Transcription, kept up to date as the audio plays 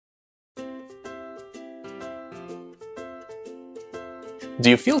Do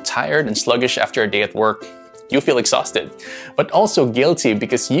you feel tired and sluggish after a day at work? You feel exhausted, but also guilty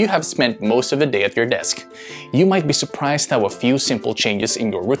because you have spent most of the day at your desk. You might be surprised how a few simple changes in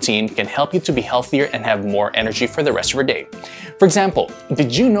your routine can help you to be healthier and have more energy for the rest of your day. For example,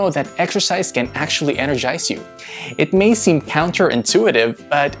 did you know that exercise can actually energize you? It may seem counterintuitive,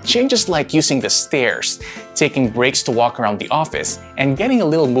 but changes like using the stairs, taking breaks to walk around the office, and getting a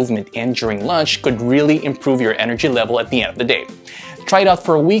little movement in during lunch could really improve your energy level at the end of the day. Try it out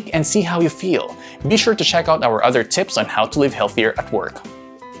for a week and see how you feel. Be sure to check out our other tips on how to live healthier at work.